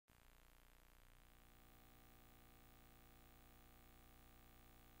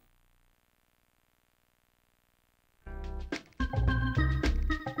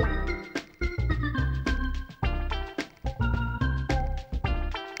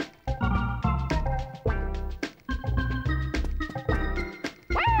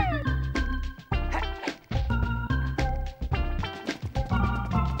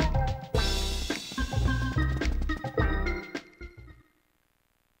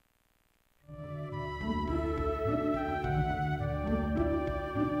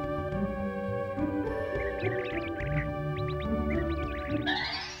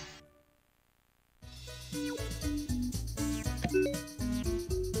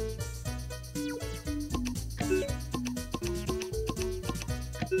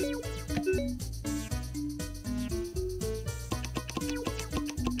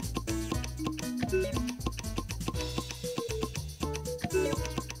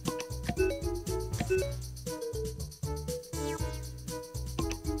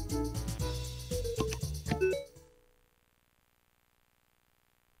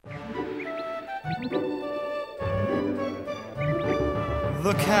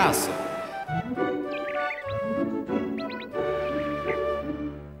The castle.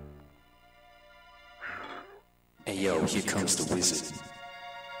 Hey yo, here comes the wizard.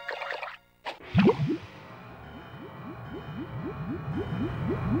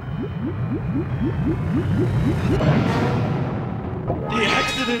 The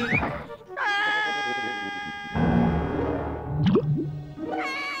accident!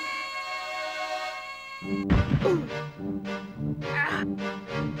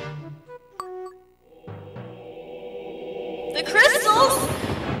 The crystals!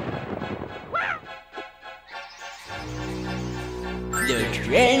 The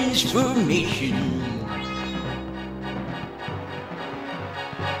transformation.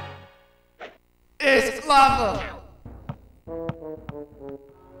 It's lava!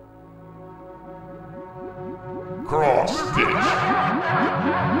 Cross stitch.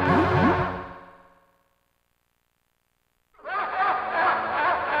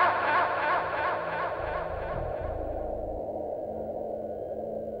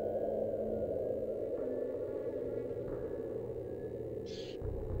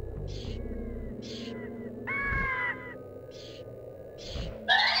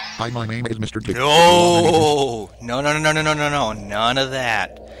 Hi, my name is Mr. Dick. No, none of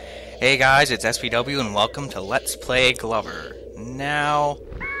that. Hey guys, it's SBW and welcome to Let's Play Glover. Now,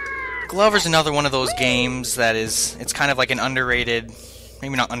 Glover's another one of those games that it's kind of like an underrated,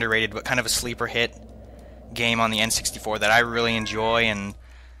 maybe not underrated, but kind of a sleeper hit game on the N64 that I really enjoy, and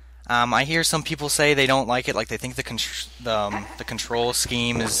I hear some people say they don't like it, like they think the control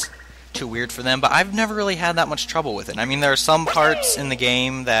scheme is too weird for them, but I've never really had that much trouble with it. I mean, there are some parts in the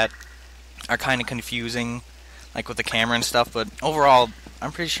game that are kind of confusing, like with the camera and stuff, but overall,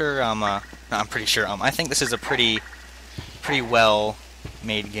 I'm pretty sure, I think this is a pretty well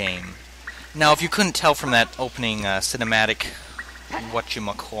made game. Now, if you couldn't tell from that opening cinematic,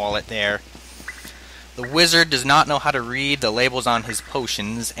 whatchamacallit there, the wizard does not know how to read the labels on his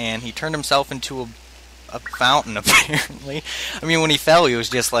potions, and he turned himself into a fountain, apparently. I mean, when he fell, he was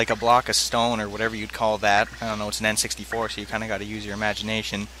just like a block of stone, or whatever you'd call that. I don't know, it's an N64, so you kind of got to use your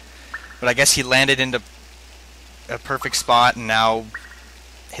imagination. But I guess he landed into a perfect spot, and now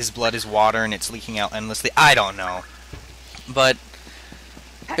his blood is water, and it's leaking out endlessly. I don't know. But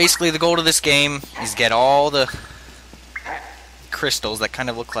basically, the goal of this game is get all the crystals that kind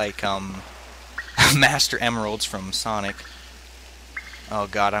of look like Master Emeralds from Sonic. Oh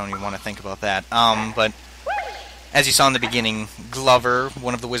god, I don't even want to think about that. But as you saw in the beginning, Glover,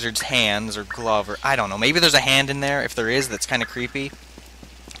 one of the wizard's hands, or glove, or I don't know, maybe there's a hand in there. If there is, that's kind of creepy.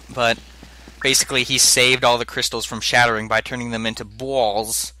 But basically, he saved all the crystals from shattering by turning them into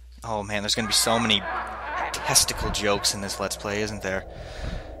balls. Oh man, there's going to be so many testicle jokes in this Let's Play, isn't there?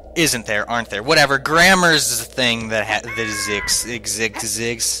 Isn't there, aren't there? Whatever, grammar's a thing that zigs.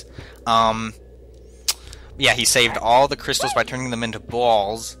 Yeah, he saved all the crystals by turning them into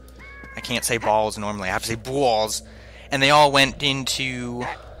balls. I can't say balls normally, I have to say balls. And they all went into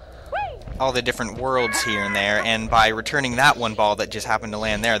all the different worlds here and there, and by returning that one ball that just happened to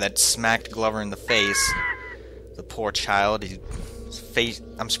land there, that smacked Glover in the face. The poor child, his face,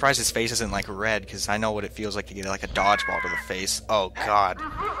 I'm surprised his face isn't like red, because I know what it feels like to get like a dodgeball to the face. Oh god.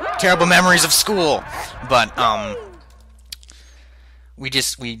 Terrible memories of school! But,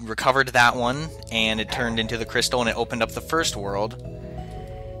 we recovered that one, and it turned into the crystal, and it opened up the first world.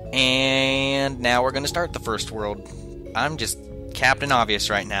 And now we're going to start the first world. I'm just Captain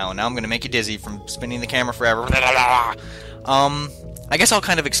Obvious right now, and now I'm going to make you dizzy from spinning the camera forever. I guess I'll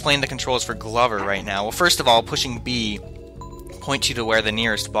kind of explain the controls for Glover right now. Well, first of all, pushing B points you to where the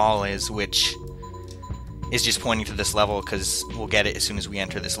nearest ball is, which is just pointing to this level, because we'll get it as soon as we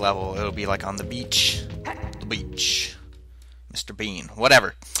enter this level. It'll be like on the beach. The beach. Mr. Bean,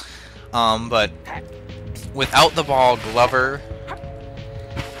 whatever. But without the ball, Glover,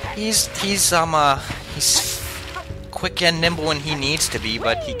 he's quick and nimble when he needs to be,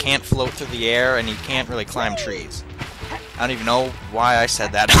 but he can't float through the air, and he can't really climb trees. I don't even know why I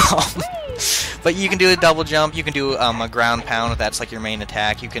said that. But you can do a double jump, you can do a ground pound if that's like your main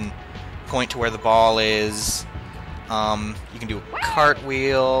attack, you can point to where the ball is. You can do a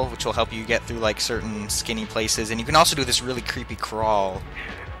cartwheel, which will help you get through like certain skinny places, and you can also do this really creepy crawl.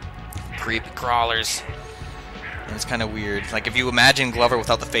 Creepy crawlers. And it's kind of weird. Like if you imagine Glover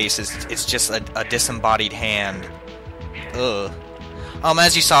without the face, it's just a disembodied hand. Ugh.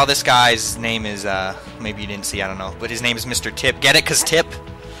 As you saw, this guy's name is, maybe you didn't see, I don't know, but his name is Mr. Tip. Get it? 'Cause Tip?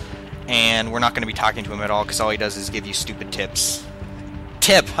 And we're not going to be talking to him at all, because all he does is give you stupid tips.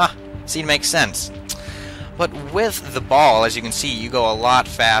 Tip, huh? See, it makes sense. But with the ball, as you can see, you go a lot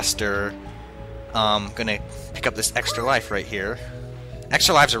faster. Gonna pick up this extra life right here.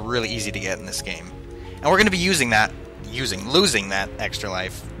 Extra lives are really easy to get in this game. And we're going to be losing that extra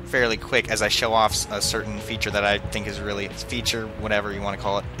life fairly quick as I show off a certain feature that I think is really, feature, whatever you want to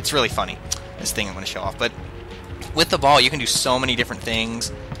call it. It's really funny, this thing I'm going to show off. But with the ball, you can do so many different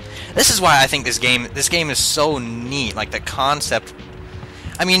things. This is why I think this game is so neat. Like, the concept,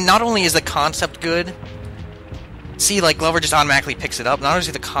 I mean, not only is the concept good, see, like, Glover just automatically picks it up. Not only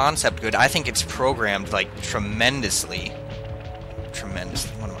is the concept good, I think it's programmed, like, tremendously.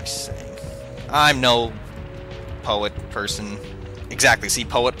 What am I saying? I'm no poet person. Exactly, see,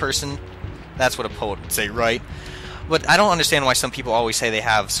 poet person? That's what a poet would say, right? But I don't understand why some people always say they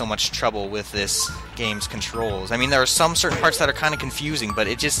have so much trouble with this game's controls. I mean, there are some certain parts that are kind of confusing, but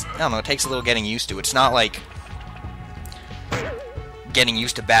it just, I don't know, it takes a little getting used to. It's not like getting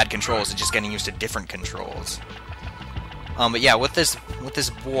used to bad controls, it's just getting used to different controls. But yeah, with this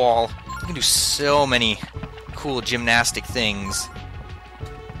ball, you can do so many cool gymnastic things.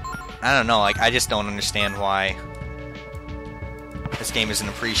 I don't know, like, I just don't understand why this game isn't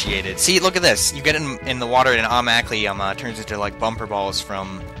appreciated. See, look at this. You get in the water and it automatically turns into, like, bumper balls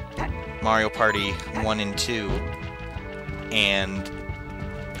from Mario Party 1 and 2. And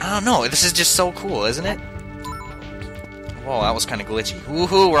I don't know, this is just so cool, isn't it? Whoa, that was kind of glitchy.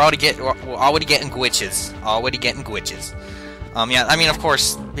 Woohoo, we're already getting glitches. Yeah, I mean, of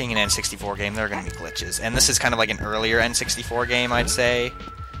course, being an N64 game, there are going to be glitches. And this is kind of like an earlier N64 game, I'd say.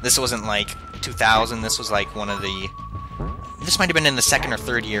 This wasn't like 2000, this was like one of the... This might have been in the second or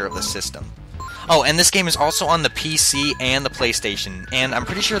third year of the system. Oh, and this game is also on the PC and the PlayStation. And I'm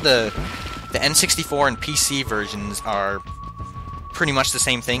pretty sure the N64 and PC versions are pretty much the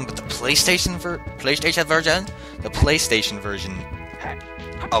same thing, but the PlayStation version,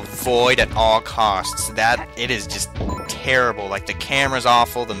 avoid at all costs. That, it is just terrible. Like, the camera's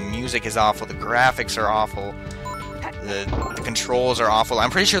awful, the music is awful, the graphics are awful, the controls are awful. I'm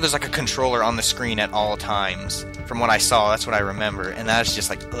pretty sure there's like a controller on the screen at all times. From what I saw, that's what I remember, and that's just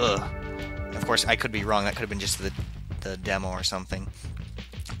like, ugh. Of course, I could be wrong, that could have been just the demo or something.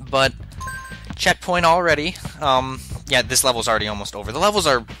 But, checkpoint already. Yeah, this level's already almost over. The levels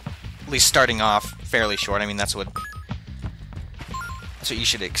are at least starting off fairly short. I mean, that's what you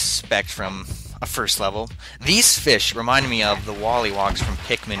should expect from a first level. These fish remind me of the Wallywogs from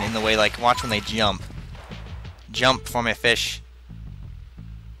Pikmin in the way, like, watch when they jump. Jump for my fish.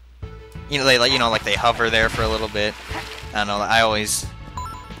 You know, like they hover there for a little bit. I don't know, I always...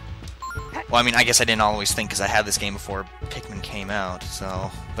 Well, I mean, I guess I didn't always think, because I had this game before Pikmin came out, so...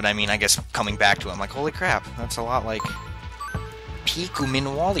 But I mean, I guess coming back to it, I'm like, holy crap, that's a lot like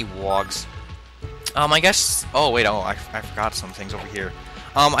Pikmin Wallywogs. I guess... Oh, wait, I forgot some things over here.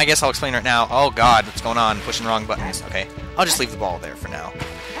 I guess I'll explain right now. Oh god, what's going on? Pushing wrong buttons. Okay, I'll just leave the ball there for now.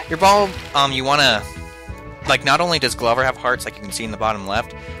 Your ball, you wanna... Like, not only does Glover have hearts, like you can see in the bottom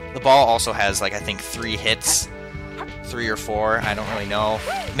left, the ball also has, like, I think 3 hits. 3 or 4, I don't really know.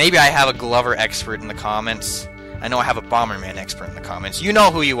 Maybe I have a Glover expert in the comments. I know I have a Bomberman expert in the comments. You know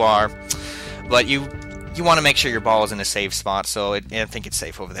who you are, but you want to make sure your ball is in a safe spot, so I think it's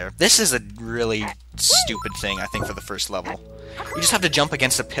safe over there. This is a really stupid thing, I think, for the first level. You just have to jump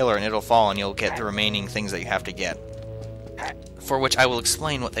against a pillar and it'll fall, and you'll get the remaining things that you have to get. For which I will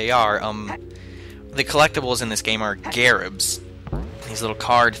explain what they are. The collectibles in this game are Garibs, these little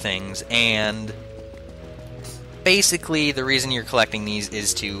card things, and basically the reason you're collecting these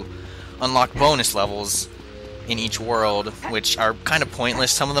is to unlock bonus levels in each world, which are kind of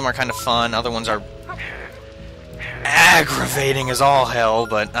pointless. Some of them are kind of fun, other ones are aggravating as all hell,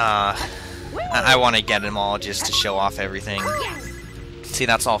 but I want to get them all just to show off everything. See,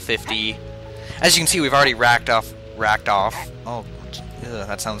 that's all 50. As you can see, we've already racked off. Oh, ugh,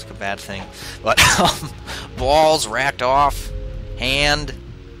 that sounds like a bad thing. But balls racked off, hand.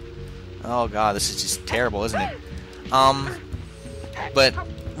 Oh god, this is just terrible, isn't it? But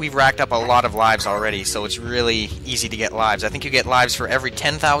we've racked up a lot of lives already, so it's really easy to get lives. I think you get lives for every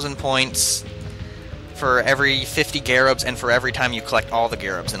 10,000 points, for every 50 Garibs, and for every time you collect all the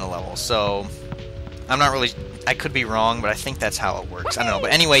Garibs in a level. So, I'm not really... I could be wrong, but I think that's how it works. I don't know.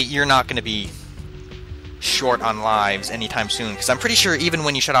 But anyway, you're not going to be short on lives anytime soon, because I'm pretty sure even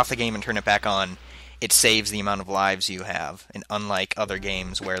when you shut off the game and turn it back on, it saves the amount of lives you have. And unlike other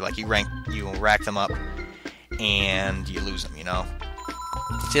games where, like, you rack them up and you lose them, you know?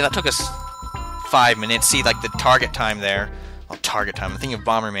 See, that took us 5 minutes. See, like, the target time there... Oh, target time. I'm thinking of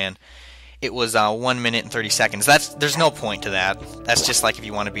Bomberman. It was 1 minute and 30 seconds. There's no point to that. That's just like if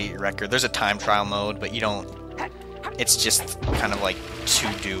you want to beat your record. There's a time trial mode, but you don't... It's just kind of like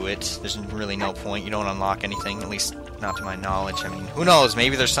to do it. There's really no point. You don't unlock anything, at least not to my knowledge. I mean, who knows?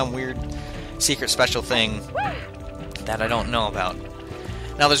 Maybe there's some weird secret special thing that I don't know about.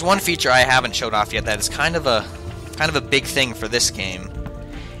 Now, there's one feature I haven't showed off yet that is kind of a big thing for this game.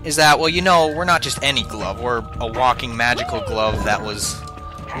 Is that, well, you know, we're not just any glove. We're a walking magical glove that was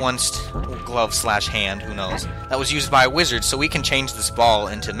once glove slash hand, who knows, that was used by a wizard. So we can change this ball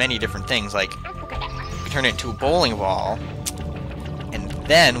into many different things. Like, we can turn it into a bowling ball, and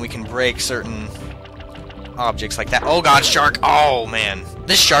then we can break certain objects like that. Oh god, shark! Oh man,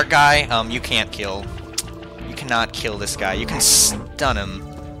 this shark guy, you can't kill. You cannot kill this guy. You can stun him,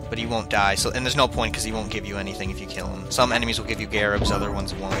 but he won't die. So, and there's no point because he won't give you anything if you kill him. Some enemies will give you GAAAAAAAAAAAAAAAH, other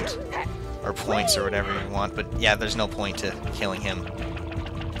ones won't, or points or whatever you want. But yeah, there's no point to killing him.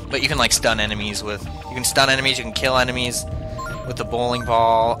 But you can like stun enemies with. You can stun enemies. You can kill enemies with the bowling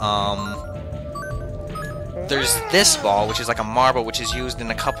ball. There's this ball, which is like a marble, which is used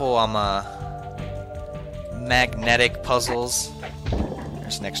in a couple magnetic puzzles.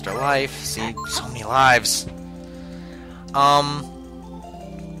 There's an extra life. See, so many lives. I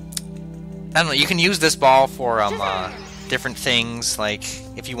don't know. You can use this ball for different things. Like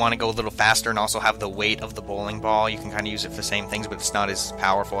if you want to go a little faster and also have the weight of the bowling ball, you can kind of use it for the same things, but it's not as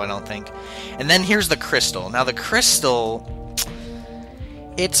powerful, I don't think. And then here's the crystal. Now the crystal,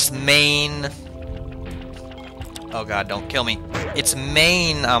 its main. Oh god, don't kill me. Its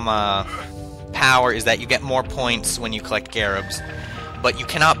main power is that you get more points when you collect GAAAAAAAAAAHs, but you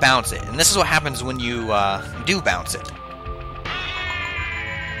cannot bounce it. And this is what happens when you do bounce it.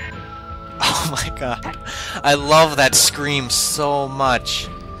 Oh my god. I love that scream so much.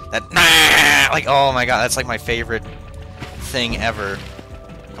 That like, oh my god, that's like my favorite thing ever.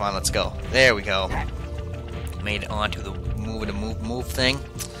 Come on, let's go. There we go. Made it onto the move thing.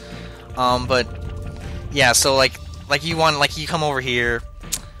 But yeah, so like you come over here,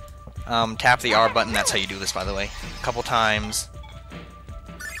 tap the R button. That's how you do this, by the way. A couple times.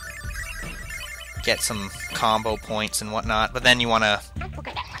 Get some combo points and whatnot, but then you want to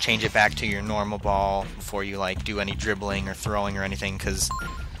change it back to your normal ball before you like do any dribbling or throwing or anything, because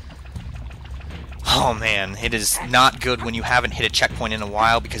oh man, it is not good when you haven't hit a checkpoint in a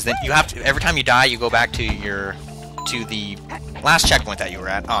while, because then you have to, every time you die, you go back to the last checkpoint that you were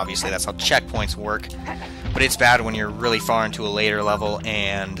at. Obviously, that's how checkpoints work, but it's bad when you're really far into a later level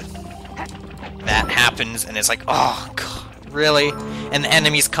and that happens, and it's like, oh god, really? And the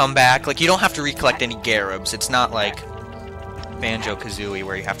enemies come back. Like, you don't have to recollect any GAAAAAAAAAHs. It's not like Banjo-Kazooie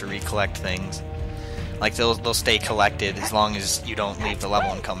where you have to recollect things. Like, they'll stay collected as long as you don't leave the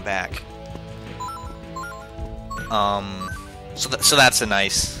level and come back. So that's a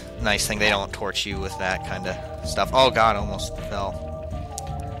nice thing. They don't torch you with that kind of stuff. Oh god, almost fell.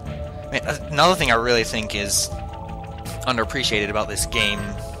 Man, another thing I really think is underappreciated about this game.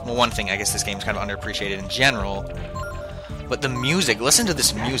 Well, one thing, I guess this game's kind of underappreciated in general. But the music, listen to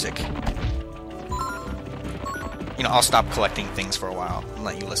this music. You know, I'll stop collecting things for a while and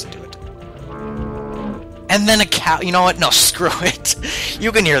let you listen to it. And then a cow, you know what? No, screw it.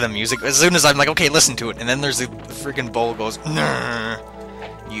 You can hear the music as soon as I'm like, okay, listen to it. And then there's the freaking bull goes, "Nah,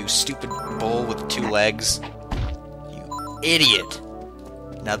 you stupid bull with 2 legs. You idiot.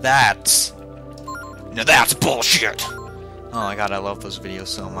 Now that's bullshit." Oh my god, I love those videos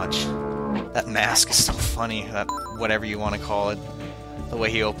so much. That mask is so funny, that whatever you want to call it. The way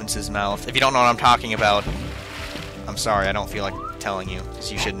he opens his mouth. If you don't know what I'm talking about, I'm sorry, I don't feel like telling you,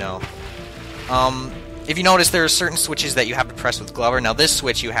 because you should know. If you notice, there are certain switches that you have to press with Glover. Now this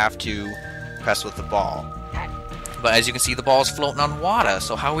switch you have to press with the ball. But as you can see, the ball is floating on water,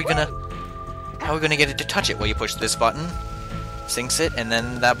 so how are we gonna get it to touch it? Well, you push this button, sinks it, and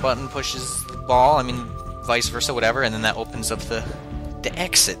then that button pushes the ball, I mean, vice versa, whatever, and then that opens up the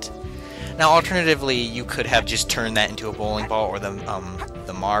exit. Now, alternatively, you could have just turned that into a bowling ball, or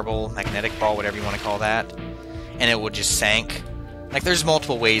the marble, magnetic ball, whatever you want to call that, and it would just sank. Like, there's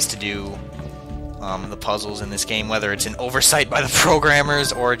multiple ways to do the puzzles in this game, whether it's an oversight by the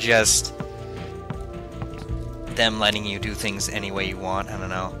programmers or just them letting you do things any way you want. I don't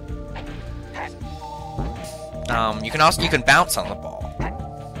know. You can bounce on the ball.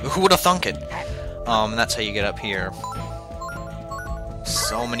 Who would have thunk it? And that's how you get up here.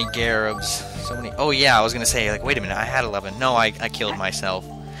 So many GAAAAAAAAHs. So many. Oh yeah, I was gonna say, like, wait a minute, I had 11. No, I killed myself.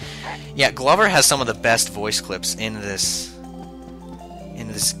 Yeah, Glover has some of the best voice clips in this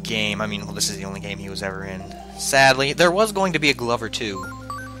game. I mean, well, this is the only game he was ever in. Sadly, there was going to be a Glover 2,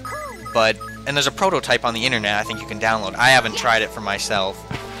 and there's a prototype on the internet I think you can download. I haven't tried it for myself,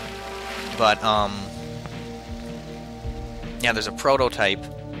 but yeah, there's a prototype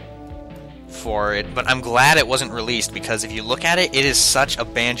for it, but I'm glad it wasn't released, because if you look at it, it is such a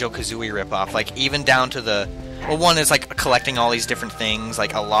Banjo-Kazooie ripoff. Like, even down to the... Well, one is, like, collecting all these different things,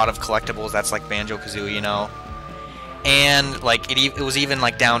 like, a lot of collectibles, that's like Banjo-Kazooie, you know? And like it was even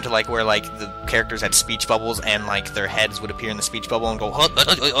like down to like where like the characters had speech bubbles and like their heads would appear in the speech bubble and go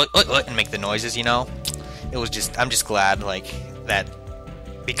and make the noises, you know. It was just, I'm just glad like that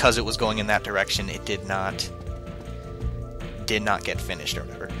because it was going in that direction, it did not get finished or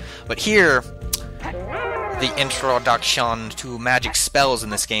whatever. But here, the introduction to magic spells in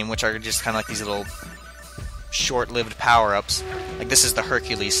this game, which are just kind of like these little short-lived power-ups. Like this is the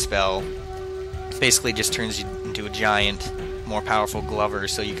Hercules spell. Basically just turns you into a giant, more powerful Glover,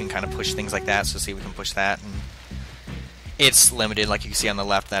 so you can kind of push things like that. So see, we can push that. And it's limited, like you can see on the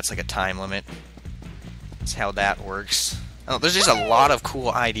left, that's like a time limit. That's how that works. Oh, there's just a lot of cool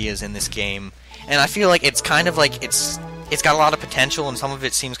ideas in this game, and I feel like it's kind of like it's got a lot of potential, and some of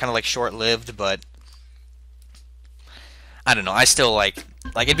it seems kind of like short-lived, but I don't know. I still like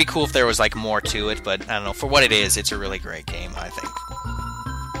it'd be cool if there was like more to it, but I don't know. For what it is, it's a really great game, I think.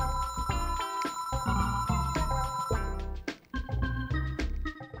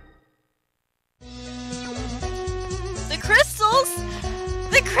 The crystals!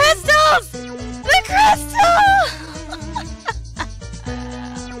 The crystals! The crystals!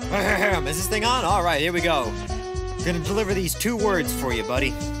 Is this thing on? Alright, here we go. Gonna deliver these 2 words for you,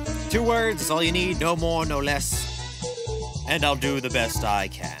 buddy. 2 words is all you need, no more, no less. And I'll do the best I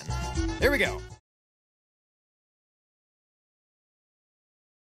can. Here we go.